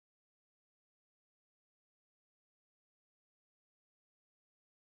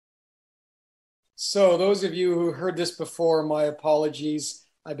So those of you who heard this before, my apologies.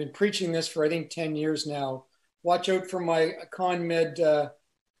 I've been preaching this for, I think, 10 years now. Watch out for my ConMed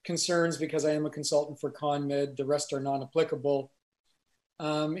concerns because I am a consultant for ConMed. The rest are non-applicable.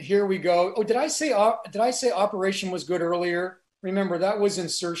 Here we go. Oh, did I say operation was good earlier? Remember, that was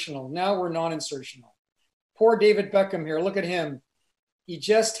insertional. Now we're non-insertional. Poor David Beckham here. Look at him. He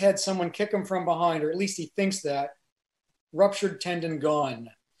just had someone kick him from behind, or at least he thinks that. Ruptured tendon gone.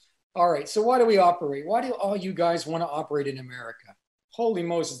 All right, so why do we operate? Why do all you guys want to operate in America? Holy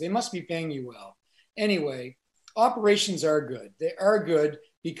Moses, they must be paying you well. Anyway, operations are good. They are good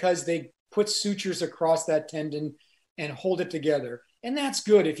because they put sutures across that tendon and hold it together. And that's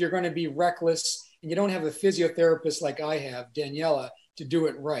good if you're going to be reckless and you don't have a physiotherapist like I have, Daniela, to do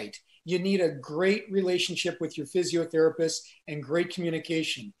it right. You need a great relationship with your physiotherapist and great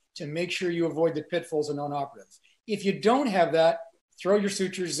communication to make sure you avoid the pitfalls of non-operative. If you don't have that, throw your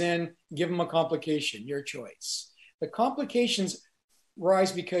sutures in, give them a complication, your choice. The complications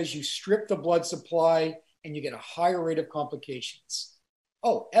rise because you strip the blood supply and you get a higher rate of complications.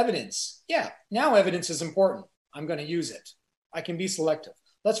 Oh, evidence. Yeah, now evidence is important. I'm going to use it. I can be selective.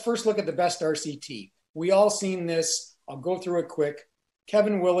 Let's first look at the best RCT. We all seen this. I'll go through it quick.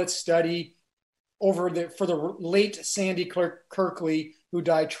 Kevin Willett's study for the late Sandy Kirkley, who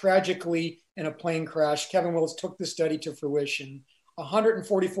died tragically in a plane crash. Kevin Willett took the study to fruition.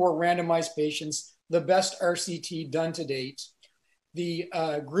 144 randomized patients, the best RCT done to date. The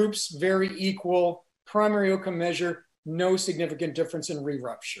groups very equal. Primary outcome measure, no significant difference in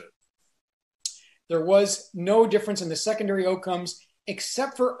re-rupture. There was no difference in the secondary outcomes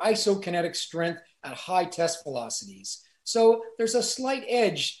except for isokinetic strength at high test velocities. So there's a slight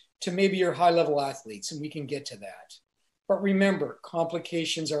edge to maybe your high-level athletes, and we can get to that. But remember,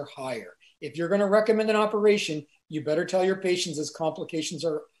 complications are higher. If you're going to recommend an operation, you better tell your patients as complications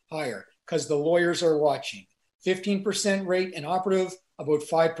are higher because the lawyers are watching. 15% rate in operative, about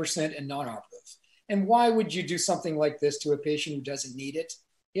 5% in non-operative. And why would you do something like this to a patient who doesn't need it?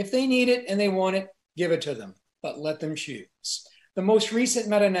 If they need it and they want it, give it to them, but let them choose. The most recent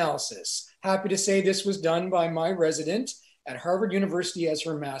meta-analysis, happy to say this was done by my resident at Harvard University as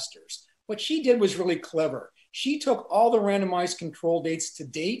her master's. What she did was really clever. She took all the randomized control dates to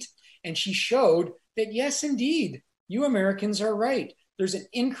date, and she showed that yes, indeed, you Americans are right. There's an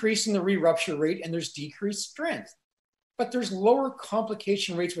increase in the re-rupture rate and there's decreased strength, but there's lower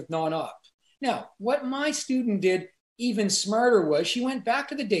complication rates with non-op. Now, what my student did even smarter was she went back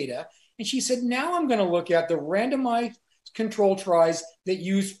to the data and she said, now I'm going to look at the randomized control trials that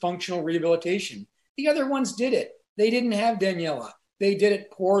use functional rehabilitation. The other ones did it. They didn't have Daniela. They did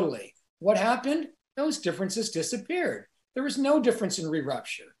it poorly. What happened? Those differences disappeared. There was no difference in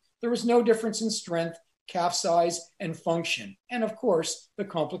re-rupture. There was no difference in strength, calf size, and function. And of course, the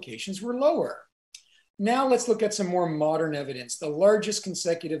complications were lower. Now let's look at some more modern evidence, the largest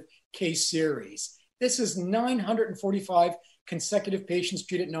consecutive case series. This is 945 consecutive patients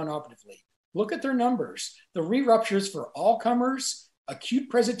treated non-operatively. Look at their numbers. The re-ruptures for all comers,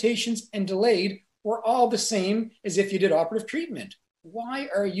 acute presentations, and delayed were all the same as if you did operative treatment. Why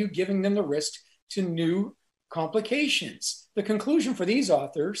are you giving them the risk to new complications? The conclusion for these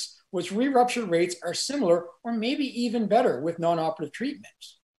authors was re-rupture rates are similar or maybe even better with non-operative treatment.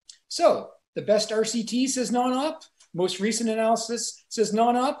 So the best RCT says non-op, most recent analysis says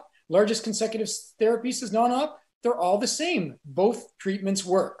non-op, largest consecutive therapy says non-op. They're all the same. Both treatments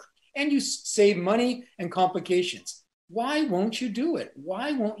work and you save money and complications. Why won't you do it?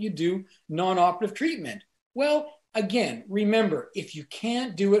 Why won't you do non-operative treatment? Well, again, remember, if you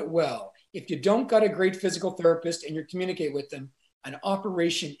can't do it well, if you don't got a great physical therapist and you communicate with them, an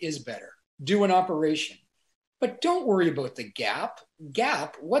operation is better. Do an operation. But don't worry about the gap.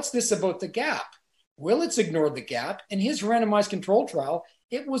 Gap, what's this about the gap? Willits ignored the gap. In his randomized control trial,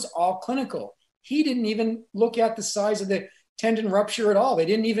 it was all clinical. He didn't even look at the size of the tendon rupture at all. They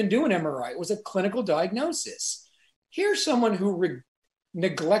didn't even do an MRI. It was a clinical diagnosis. Here's someone who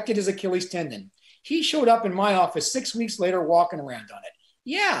neglected his Achilles tendon. He showed up in my office 6 weeks later walking around on it.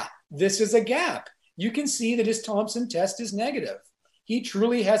 Yeah, this is a gap. You can see that his Thompson test is negative. He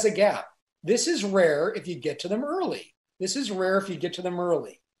truly has a gap. This is rare if you get to them early. This is rare if you get to them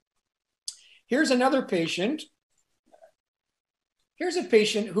early. Here's another patient. Here's a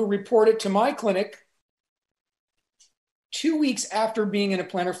patient who reported to my clinic 2 weeks after being in a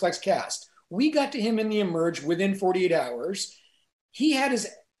plantar flex cast. We got to him in the emerge within 48 hours. He had his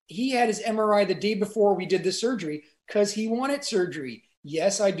MRI the day before we did the surgery because he wanted surgery.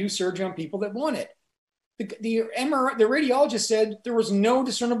 Yes, I do surgery on people that want it. The radiologist said there was no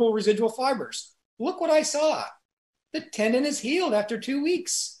discernible residual fibers. Look what I saw. The tendon is healed after 2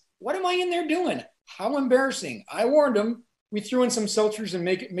 weeks. What am I in there doing? How embarrassing. I warned him. We threw in some sutures and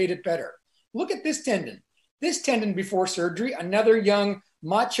made it better. Look at this tendon. This tendon before surgery, another young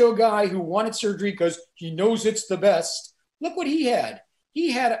macho guy who wanted surgery because he knows it's the best. Look what he had.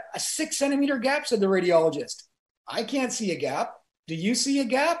 He had a 6-centimeter gap, said the radiologist. I can't see a gap. Do you see a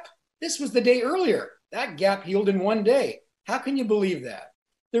gap? This was the day earlier. That gap healed in one day. How can you believe that?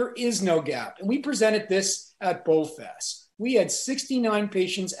 There is no gap. And we presented this at BOFAS. We had 69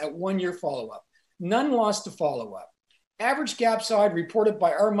 patients at 1-year follow-up. None lost to follow-up. Average gap size reported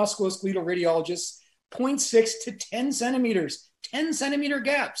by our musculoskeletal radiologists, 0.6 to 10 centimeters, 10-centimeter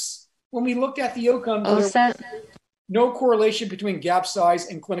gaps. When we looked at the outcome, there was no correlation between gap size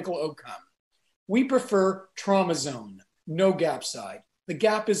and clinical outcome. We prefer trauma zone, no gap size. The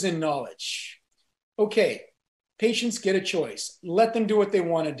gap is in knowledge. Okay, patients get a choice. Let them do what they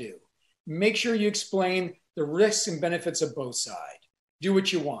want to do. Make sure you explain the risks and benefits of both sides. Do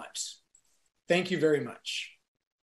what you want. Thank you very much.